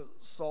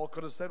 Saul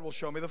could have said, well,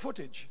 show me the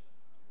footage.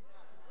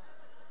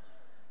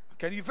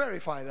 Can you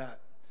verify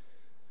that?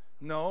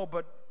 No,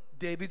 but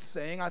David's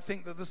saying, I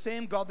think that the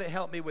same God that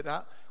helped me with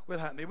that will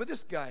help me with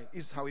this guy,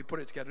 is how he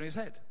put it together in his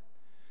head.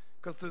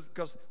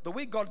 Because the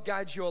way God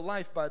guides your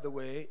life, by the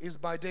way, is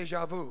by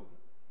deja vu.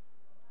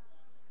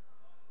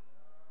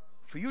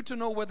 For you to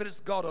know whether it's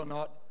God or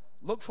not,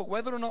 Look for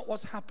whether or not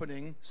what's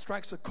happening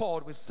strikes a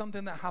chord with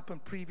something that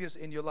happened previous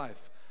in your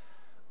life.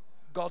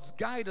 God's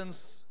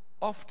guidance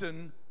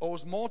often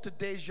owes more to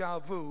deja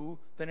vu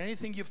than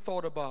anything you've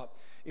thought about.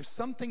 If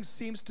something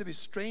seems to be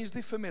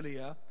strangely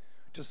familiar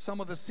to some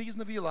of the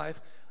season of your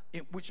life,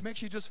 which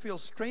makes you just feel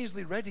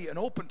strangely ready and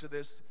open to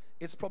this,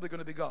 it's probably going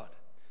to be God.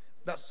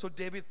 That's so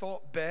David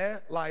thought,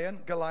 bear, lion,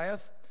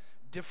 Goliath,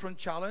 different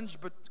challenge,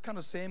 but kind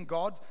of same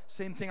God,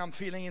 same thing I'm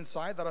feeling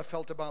inside that I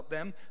felt about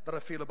them, that I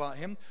feel about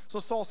him. So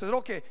Saul says,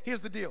 okay, here's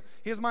the deal.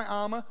 Here's my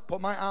armor,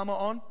 put my armor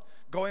on,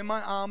 go in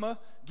my armor,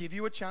 give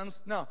you a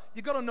chance. Now,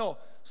 you got to know,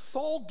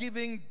 Saul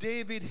giving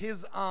David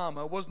his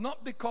armor was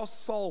not because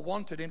Saul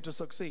wanted him to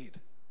succeed.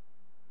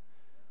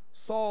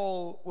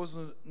 Saul was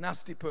a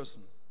nasty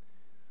person.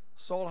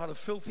 Saul had a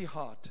filthy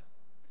heart.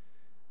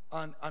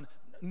 And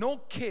no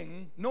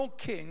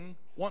king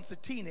wants a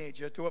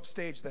teenager to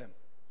upstage them.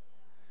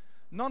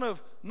 None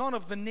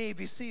of the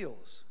Navy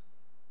SEALs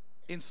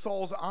in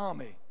Saul's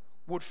army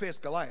would face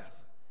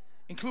Goliath,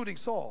 including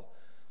Saul.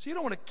 So you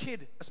don't want a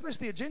kid,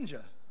 especially a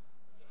ginger.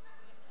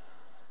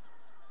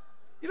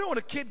 You don't want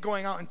a kid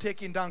going out and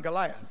taking down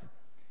Goliath.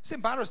 It's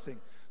embarrassing.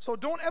 So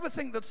don't ever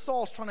think that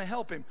Saul's trying to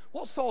help him.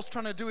 What Saul's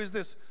trying to do is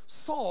this.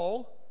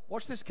 Saul,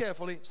 watch this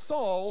carefully,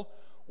 Saul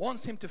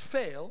wants him to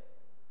fail,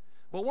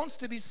 but wants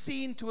to be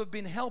seen to have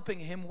been helping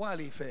him while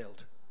he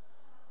failed.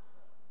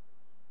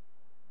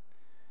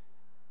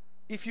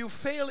 If you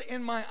fail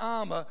in my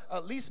armor,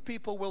 at least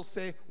people will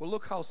say, well,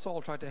 look how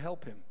Saul tried to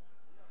help him.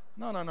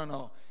 No, no, no,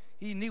 no.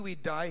 He knew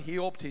he'd die. He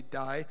hoped he'd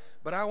die.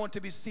 But I want to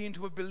be seen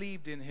to have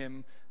believed in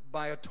him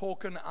by a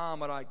token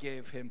armor I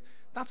gave him.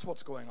 That's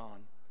what's going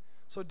on.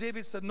 So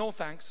David said, no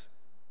thanks.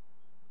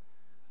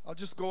 I'll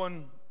just go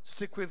and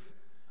stick with,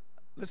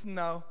 listen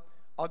now,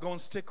 I'll go and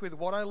stick with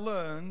what I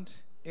learned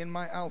in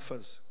my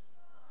alphas.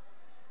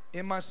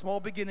 In my small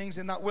beginnings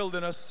in that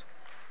wilderness.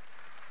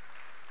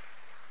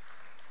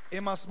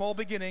 In my small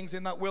beginnings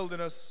in that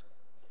wilderness,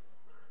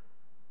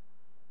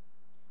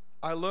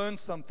 I learned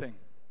something.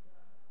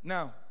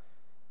 Now,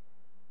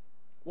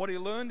 what he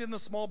learned in the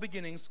small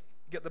beginnings,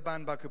 get the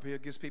band back up here,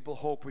 gives people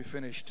hope we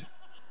finished.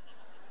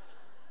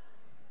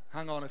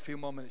 Hang on a few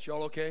more minutes.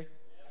 Y'all okay?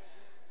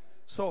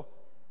 So,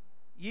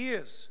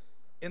 years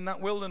in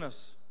that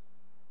wilderness.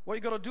 What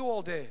you got to do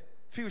all day?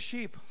 Few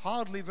sheep,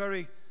 hardly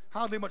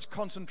much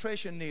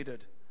concentration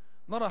needed.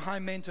 Not a high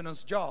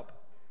maintenance job.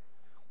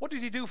 What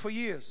did he do for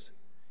years?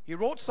 He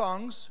wrote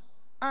songs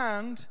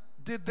and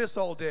did this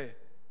all day.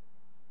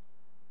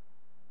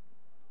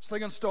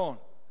 Sling and stone,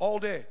 all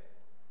day.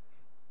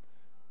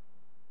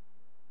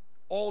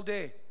 All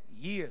day,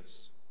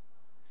 years.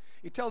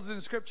 It tells us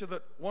in Scripture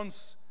that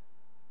once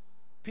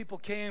people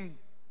came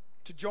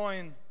to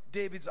join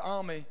David's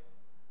army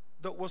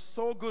that was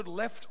so good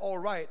left or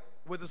right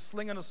with a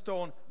sling and a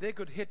stone, they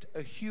could hit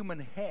a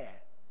human hair.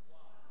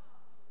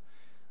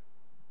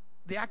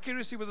 The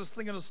accuracy with a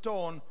sling and a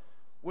stone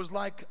was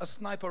like a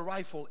sniper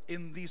rifle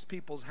in these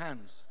people's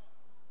hands.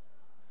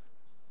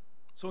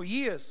 So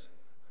years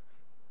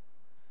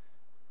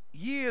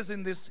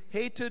in this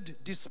hated,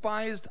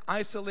 despised,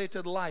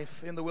 isolated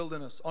life in the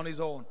wilderness on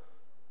his own.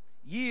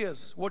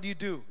 Years, what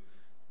do?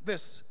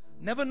 This,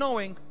 never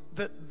knowing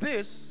that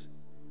this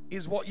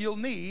is what you'll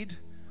need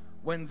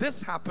when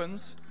this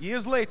happens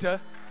years later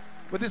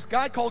with this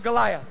guy called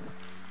Goliath.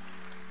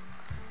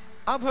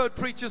 I've heard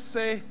preachers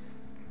say,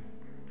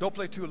 don't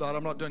play too loud,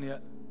 I'm not done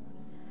yet.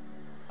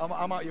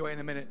 I'm out your way in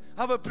a minute.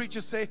 I've heard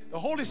preachers say the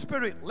Holy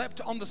Spirit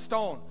leapt on the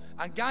stone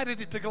and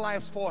guided it to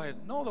Goliath's forehead.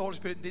 No, the Holy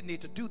Spirit didn't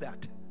need to do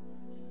that.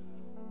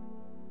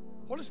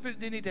 Holy Spirit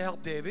didn't need to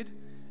help David.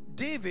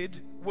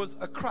 David was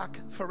a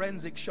crack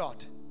forensic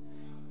shot.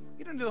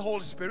 He didn't need the Holy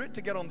Spirit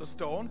to get on the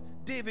stone.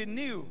 David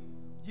knew,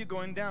 you're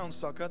going down,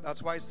 sucker.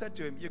 That's why he said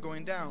to him, you're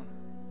going down.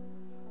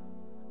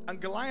 And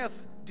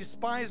Goliath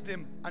despised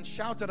him and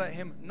shouted at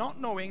him,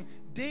 not knowing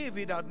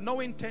David had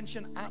no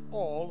intention at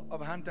all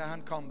of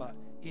hand-to-hand combat.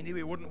 He knew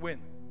he wouldn't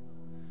win.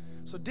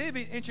 So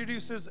David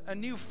introduces a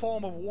new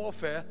form of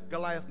warfare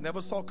Goliath never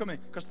saw coming,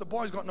 because the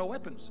boy's got no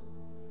weapons.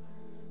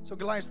 So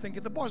Goliath's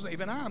thinking, the boy's not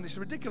even armed, this is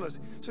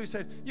ridiculous. So he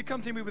said, you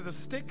come to me with a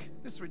stick?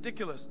 This is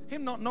ridiculous.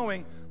 Him not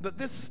knowing that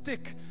this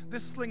stick,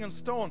 this sling and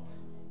stone,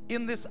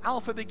 in this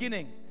alpha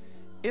beginning,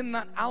 in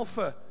that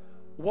alpha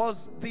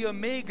was the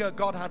omega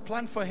God had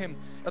planned for him.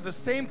 At the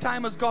same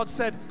time as God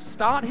said,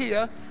 start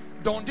here,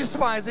 don't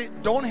despise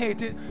it, don't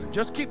hate it,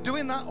 just keep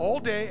doing that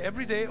all day,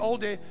 every day, all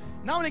day.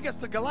 Now when he gets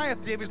to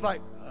Goliath, David's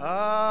like,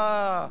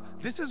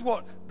 this is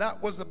what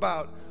that was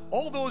about.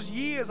 All those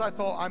years I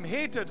thought, I'm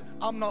hated,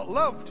 I'm not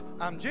loved,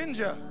 I'm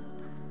ginger.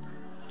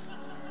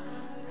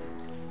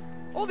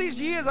 All these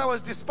years I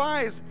was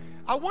despised.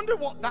 I wonder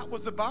what that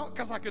was about,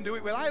 because I can do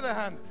it with either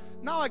hand.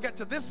 Now I get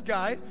to this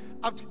guy,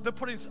 they're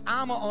putting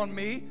armor on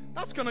me.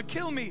 That's going to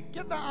kill me.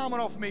 Get that armor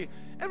off me.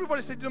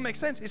 Everybody said it don't make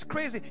sense. It's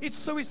crazy. It's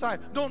suicide.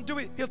 Don't do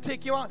it. He'll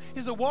take you out.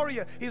 He's a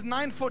warrior. He's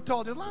 9 foot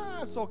tall.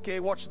 It's okay.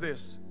 Watch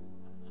this.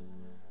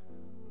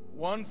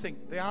 One thing.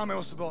 The army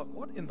was about,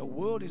 what in the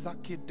world is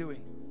that kid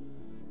doing?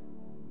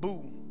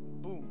 Boom,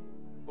 boom,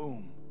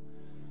 boom.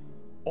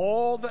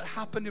 All that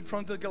happened in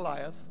front of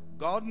Goliath,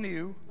 God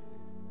knew,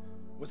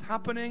 was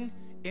happening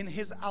in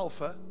his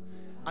alpha.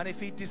 And if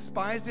he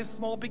despised his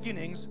small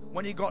beginnings,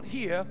 when he got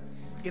here,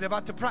 he'd have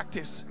had to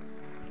practice.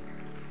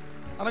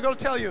 And I got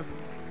to tell you,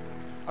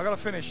 I got to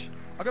finish.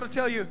 I got to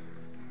tell you,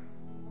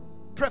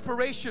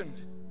 preparation,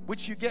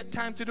 which you get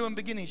time to do in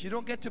beginnings, you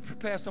don't get to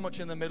prepare so much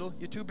in the middle.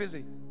 You're too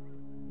busy.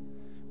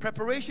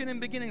 Preparation in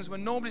beginnings,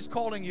 when nobody's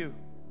calling you,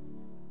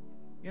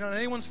 you know, in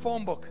anyone's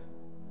phone book,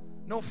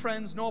 no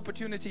friends, no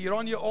opportunity, you're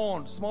on your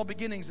own. Small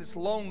beginnings, it's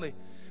lonely.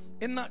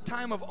 In that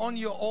time of on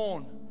your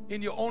own,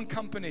 in your own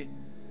company,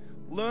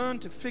 learn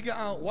to figure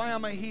out, why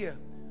am I here?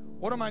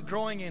 What am I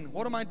growing in?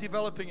 What am I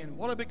developing in?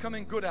 What am I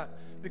becoming good at?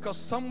 Because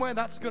somewhere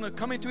that's going to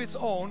come into its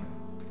own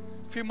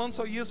a few months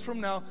or years from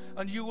now,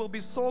 and you will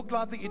be so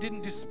glad that you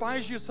didn't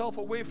despise yourself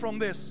away from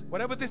this,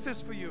 whatever this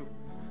is for you,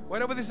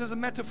 whatever this is a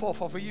metaphor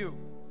for you.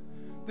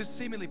 This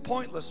seemingly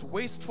pointless,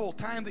 wasteful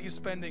time that you're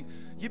spending,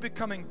 you're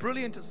becoming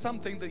brilliant at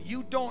something that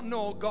you don't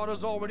know God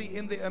is already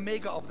in the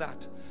omega of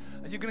that.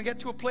 And you're going to get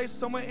to a place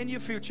somewhere in your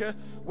future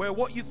where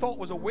what you thought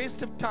was a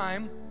waste of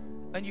time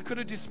and you could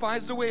have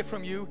despised away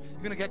from you, you're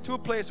going to get to a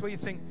place where you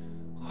think,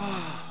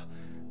 ah,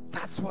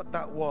 that's what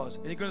that was.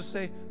 And you're going to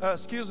say,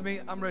 excuse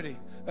me, I'm ready.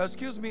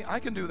 Excuse me, I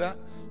can do that.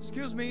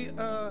 Excuse me,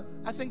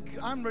 I think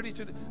I'm ready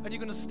to. And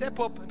you're going to step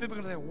up and people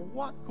are going to say,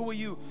 what? Who are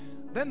you?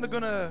 Then they're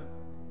going to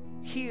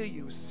hear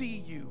you,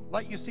 see you,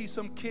 like you see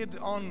some kid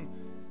on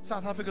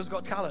South Africa's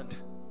Got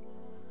Talent.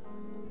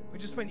 We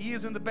just spent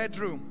years in the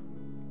bedroom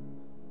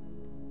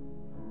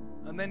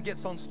and then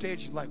gets on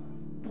stage like,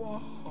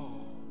 whoa.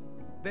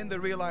 Then they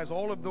realize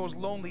all of those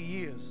lonely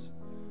years.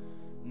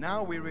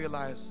 Now we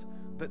realize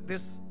that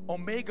this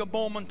omega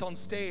moment on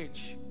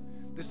stage,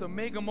 this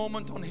omega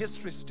moment on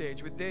history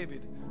stage with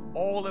David,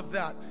 all of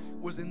that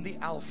was in the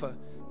alpha,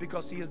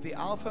 because he is the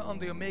alpha and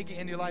the omega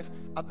in your life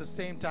at the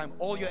same time.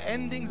 All your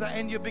endings are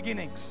in your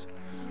beginnings.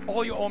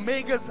 All your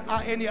omegas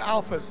are in your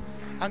alphas.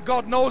 And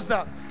God knows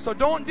that. So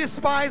don't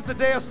despise the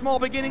day of small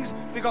beginnings,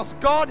 because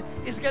God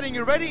is getting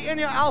you ready in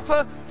your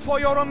alpha for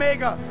your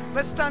omega.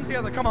 Let's stand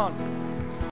together. Come on.